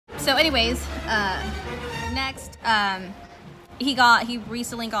So anyways, next, he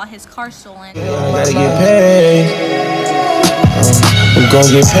recently got his car stolen. Gotta get paid. We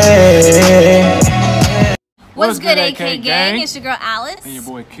gon' get paid. What's good, AK gang? It's your girl Alice. And your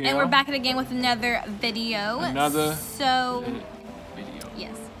boy Kill. And we're back again with another video.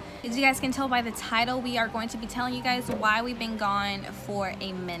 Yes. As you guys can tell by the title, we are going to be telling you guys why we've been gone for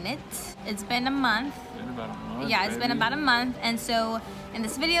a minute. It's been a month. It's been about a month. And so in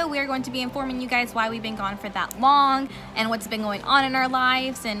this video, we are going to be informing you guys why we've been gone for that long and what's been going on in our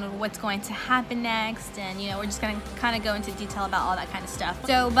lives and what's going to happen next. And, you know, we're just going to kind of go into detail about all that kind of stuff.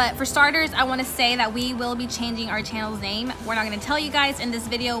 So, but for starters, I want to say that we will be changing our channel's name. We're not going to tell you guys in this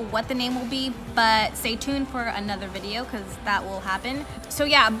video what the name will be, but stay tuned for another video because that will happen. So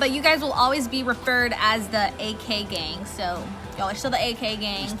yeah, but you guys will always be referred as the AK gang. So y'all are still the AK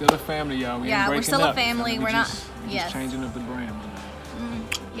gang. We're still a family, y'all. We're still a family. We're not. Just changing up the brand.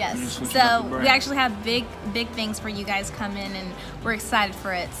 Yes. So we actually have big things for you guys coming, and we're excited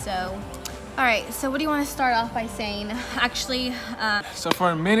for it. So, all right. So what do you want to start off by saying? Actually, so for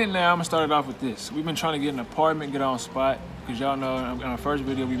a minute now, I'm gonna start it off with this. We've been trying to get an apartment, get on spot, because y'all know in our first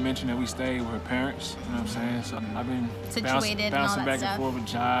video we mentioned that we stayed with her parents. You know what I'm saying? So I've been bouncing back and forth with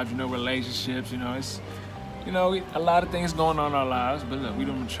jobs, you know, relationships. You know, it's. You know, a lot of things going on in our lives, but look, we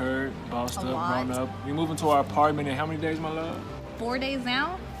done matured, bossed up, grown up. We moving to our apartment in how many days, my love? 4 days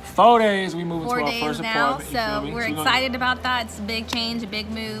now. 4 days we moving to our first now, apartment. So we're excited about that. It's a big change, a big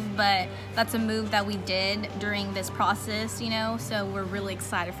move, but that's a move that we did during this process, you know, so we're really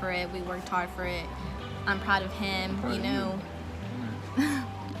excited for it. We worked hard for it. I'm proud of him, you know.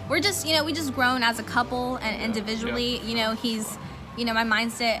 We're just, you know, we just grown as a couple and individually, you know, you know, my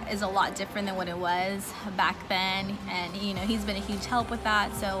mindset is a lot different than what it was back then, and you know, he's been a huge help with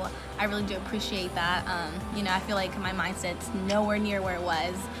that, so I really do appreciate that. You know, I feel like my mindset's nowhere near where it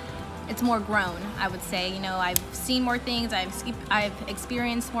was. It's more grown, I would say. You know, I've seen more things, I've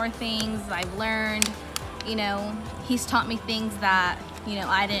experienced more things, I've learned. You know, he's taught me things that, you know,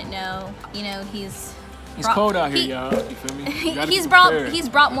 I didn't know. You know, it's cold out here, y'all. You feel me? He's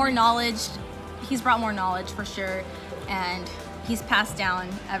brought more knowledge. He's brought more knowledge for sure, and he's passed down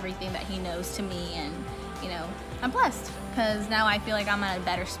everything that he knows to me, and you know, I'm blessed because now I feel like I'm at a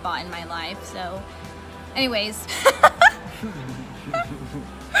better spot in my life. So anyways,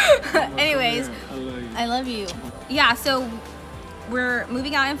 I love you. Yeah, so we're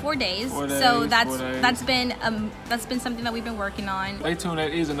moving out in 4 days. So that's been something that we've been working on. Stay tuned, that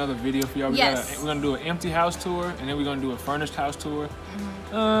is another video for y'all. We're gonna do an empty house tour, and then we're gonna do a furnished house tour.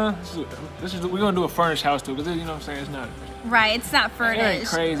 We're gonna do a furnished house tour because, you know what I'm saying, it's not right, it's not furnished. It ain't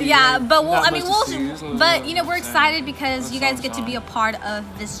crazy. Yeah, but you know, we're excited because you guys get to be a part of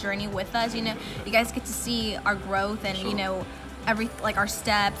this journey with us. You know, you guys get to see our growth and you know, our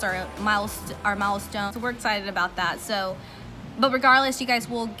steps, our milestones. So we're excited about that. So, but regardless, you guys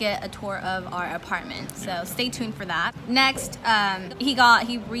will get a tour of our apartment. So stay tuned for that. Next, he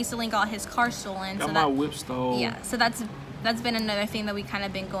recently got his car stolen. Got my whip stolen. Yeah, so that's been another thing that we kind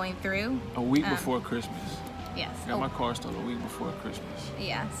of been going through. A week before Christmas. Yes. Got my car stolen a week before Christmas.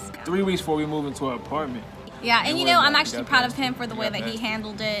 Yes. 3 weeks before we moved into our apartment. Yeah, and you know, I'm actually proud of him for the way that he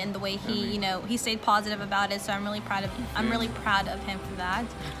handled it and the way he, you know, he stayed positive about it. So I'm really proud of him for that.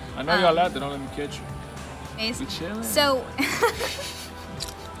 I know y'all out there, don't let me catch you. We chilling. So,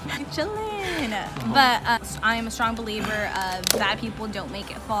 chilling. But I am a strong believer of that people don't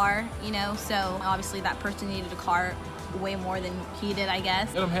make it far, you know. So obviously that person needed a car way more than he did, I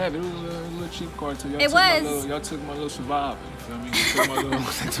guess. Let him have it. It was a little cheap car too. Y'all took my little Survivor. You feel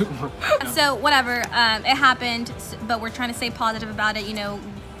me? So whatever, it happened, but we're trying to stay positive about it. You know,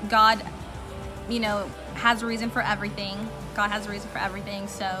 God, you know, has a reason for everything. God has a reason for everything.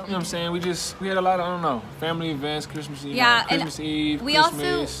 So you know what I'm saying? We had a lot of, I don't know, family events, Christmas Eve,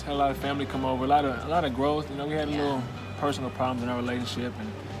 Christmas, had a lot of family come over, a lot of growth. You know, we had a little personal problems in our relationship, and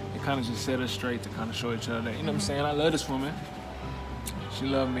it kind of just set us straight to kind of show each other that, you know what I'm saying, I love this woman. She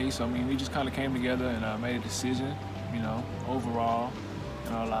loved me, so I mean, we just kind of came together and made a decision, you know, overall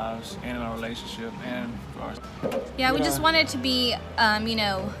in our lives and in our relationship and for our. Yeah, we just wanted to be, you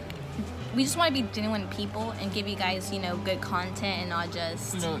know, we just want to be genuine people and give you guys, you know, good content and not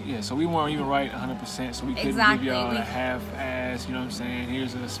just, you know, yeah, so we weren't even right 100%, so we couldn't give y'all a half-ass, you know what I'm saying,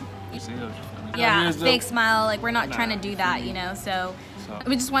 here's a fake smile, like we're not trying to do that, you know, so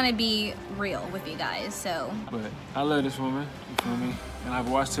we just want to be real with you guys. So but I love this woman, you feel me, and I've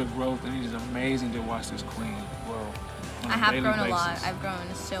watched her growth, and it is amazing to watch this queen grow. I have grown a lot. I've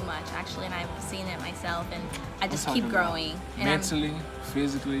grown so much actually, and I've seen it myself, and I just keep growing. And mentally,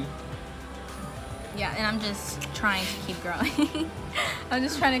 physically. Yeah, and I'm just trying to keep growing. I'm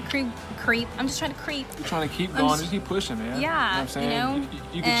just trying to creep. I'm just trying to creep. You're trying to keep going, just keep pushing, man. Yeah, you know what I'm saying? You know?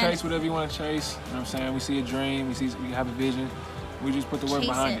 You can chase whatever you want to chase. You know what I'm saying? We see a dream, we have a vision. We just put the work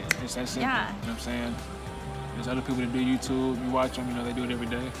behind it. It's that simple. Yeah. You know what I'm saying? There's other people that do YouTube. You watch them, you know, they do it every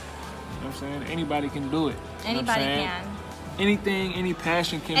day. You know what I'm saying? Anybody can do it. Anybody can. Anything, any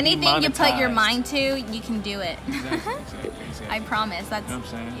passion can Anything be monetized. you put your mind to, you can do it. Exactly. I promise. That's, you know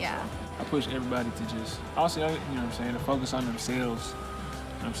what I'm saying? Yeah. I push everybody to just, also, you know what I'm saying, to focus on themselves. You know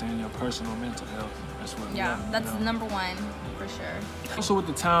what I'm saying? Your personal mental health. That's what. Yeah, that's number one for sure. Also, with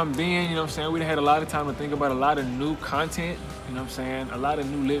the time being, you know what I'm saying, we had a lot of time to think about a lot of new content. You know what I'm saying? A lot of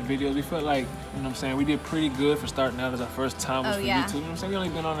new lit videos. We felt like, you know what I'm saying, we did pretty good for starting out as our first time was for YouTube. You know what I'm saying? We only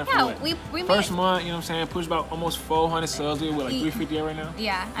been on there for what? We first month, you know what I'm saying? Pushed about almost 400 subs. We were like 350 right now?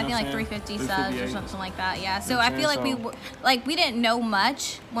 Yeah, I think like 350 subs or something like that. Yeah. So I feel like we didn't know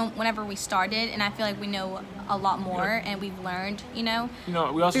much whenever we started, and I feel like we know a lot more, and we've learned, you know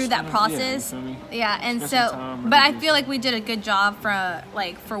we also through that process. Yeah, and so, but I feel like we did a good job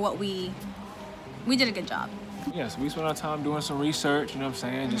for what we did a good job. Yeah, so we spent our time doing some research, you know what I'm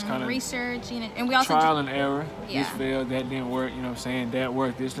saying? Just kind of research, you know, and we also trial and error. Yeah. This failed, that didn't work, you know what I'm saying? That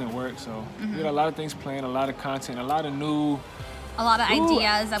worked, this didn't work. So we got a lot of things planned, a lot of content, a lot of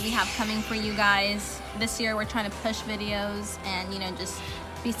ideas that we have coming for you guys. This year we're trying to push videos and, you know, just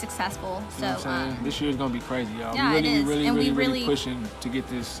be successful. So you know what I'm saying? This year's gonna be crazy, y'all. Yeah, we really pushing to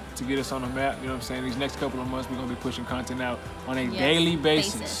get us on the map. You know what I'm saying? These next couple of months we're gonna be pushing content out on a daily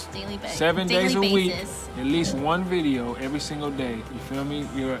basis. 7 days a week, at least one video every single day. You feel me?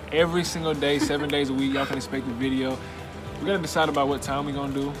 We're every single day, 7 days a week. Y'all can expect a video. We gotta decide about what time we're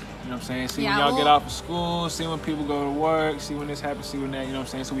gonna do. You know what I'm saying? See when y'all get off of school, see when people go to work, see when this happens, see when that, you know what I'm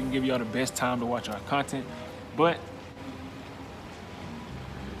saying? So we can give y'all the best time to watch our content. But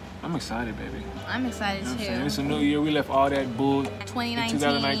I'm excited, baby. I'm excited too. It's a new year. We left all that bull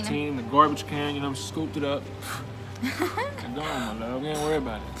 2019 the garbage can, you know, scooped it up. And gone, my love. We ain't worry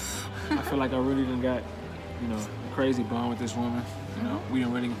about it. I feel like I really done got, you know, a crazy bond with this woman. You know, we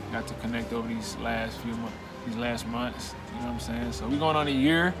done really got to connect over these last months. You know what I'm saying? So we going on a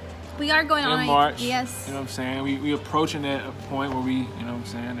year. We are going on in March. Yes. You know what I'm saying? We approaching that point where we, you know what I'm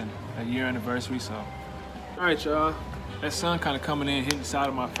saying, and a year anniversary. So, all right, y'all. That sun kind of coming in, hitting the side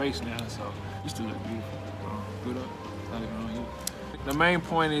of my face now, so you still look beautiful. Good up. Not even on you. The main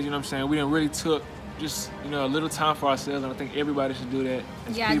point is, you know what I'm saying, we done really took just, you know, a little time for ourselves, and I think everybody should do that.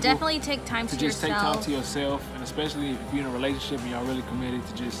 Yeah, people, definitely take time to yourself. Take time to yourself, and especially if you're in a relationship and y'all really committed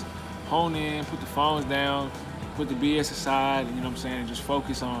to just hone in, put the phones down, put the BS aside, and, you know what I'm saying, just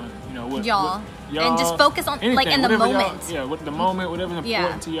focus on, you know, what y'all, and just focus on, anything, like, in the moment. Yeah, with the moment, whatever's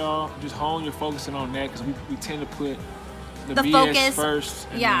important to y'all, just hone your focusing on that, because we tend to put the BS focus first.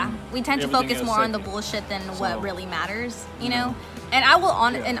 Yeah, we tend to focus more on the bullshit than what really matters, you know? And I will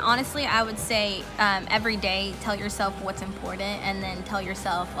and honestly, I would say every day tell yourself what's important, and then tell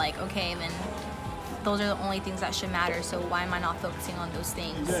yourself, like, okay, then those are the only things that should matter, so why am I not focusing on those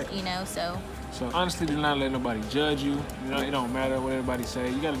things? You know? So honestly, do not let nobody judge you. You know, it don't matter what everybody say.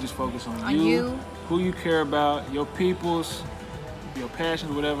 You gotta just focus on you, who you care about, your peoples, your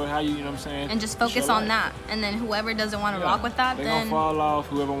passions, whatever, how you know what I'm saying? And just focus on that. And then whoever doesn't want to rock with that, they gonna fall off.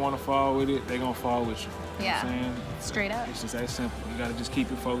 Whoever want to fall with it, they gonna fall with you. You know what I'm saying? Straight up. It's just that simple. You gotta just keep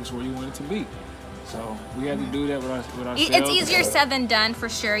your focus where you want it to be. So we had to do that with ourselves. It's easier said than done, for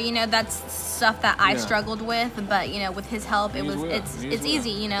sure. You know, that's stuff that I struggled with, but, you know, with his help, it's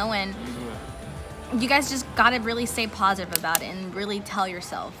easy, you know, and you guys just gotta really stay positive about it and really tell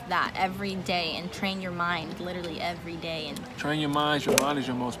yourself that every day, and train your mind literally every day. And train your mind. Your mind is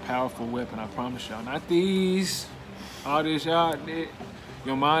your most powerful weapon, I promise y'all. Not these, all this y'all did.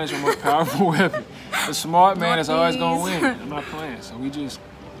 Your mind is your most powerful weapon. The smart man is always gonna win. I'm not playing. So we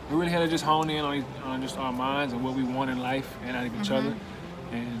really had to just hone in on just our minds and what we want in life and out of each other.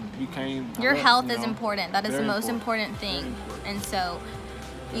 And we came. Your health is important. That is the most important thing. And so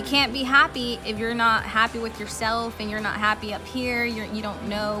you can't be happy if you're not happy with yourself, and you're not happy up here. You don't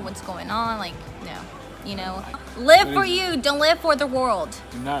know what's going on. Like, no, you know, live for you. Don't live for the world.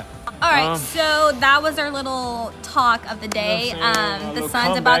 Do not. All right, so that was our little talk of the day. The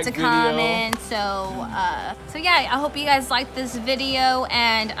sun's about to come in, so yeah, I hope you guys liked this video,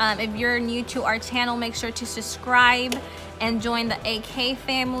 and if you're new to our channel, make sure to subscribe and join the AK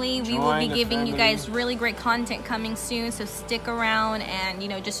family. We will be giving you guys really great content coming soon, so stick around and, you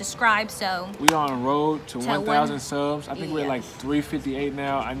know, just subscribe. So we are on road to 1,000 subs. I think we're like 358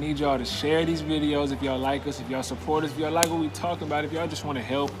 now. I need y'all to share these videos if y'all like us, if y'all support us, if y'all like what we talk about, if y'all just want to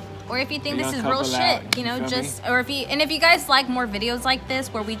help. Or if you think this is real shit, you know, just, or if you guys like more videos like this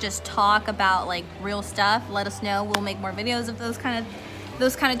where we just talk about like real stuff, let us know. We'll make more videos of those kind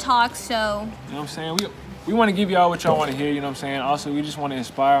of talks. So, you know what I'm saying? We want to give y'all what y'all want to hear, you know what I'm saying? Also, we just want to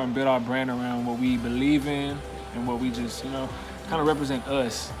inspire and build our brand around what we believe in and what we just, you know, kind of represent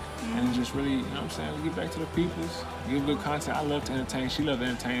us. And just really, you know what I'm saying, we get back to the peoples, give good content. I love to entertain. She loves to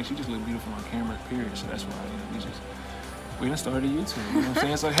entertain. She just look beautiful on camera, period. So that's why, you know, we done started YouTube, you know what I'm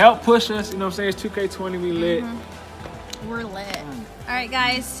saying? So help push us, you know what I'm saying? It's 2K20, we lit. We're lit. All right,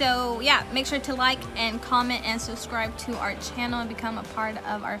 guys, so yeah, make sure to like and comment and subscribe to our channel and become a part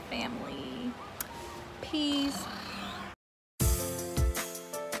of our family. Peace.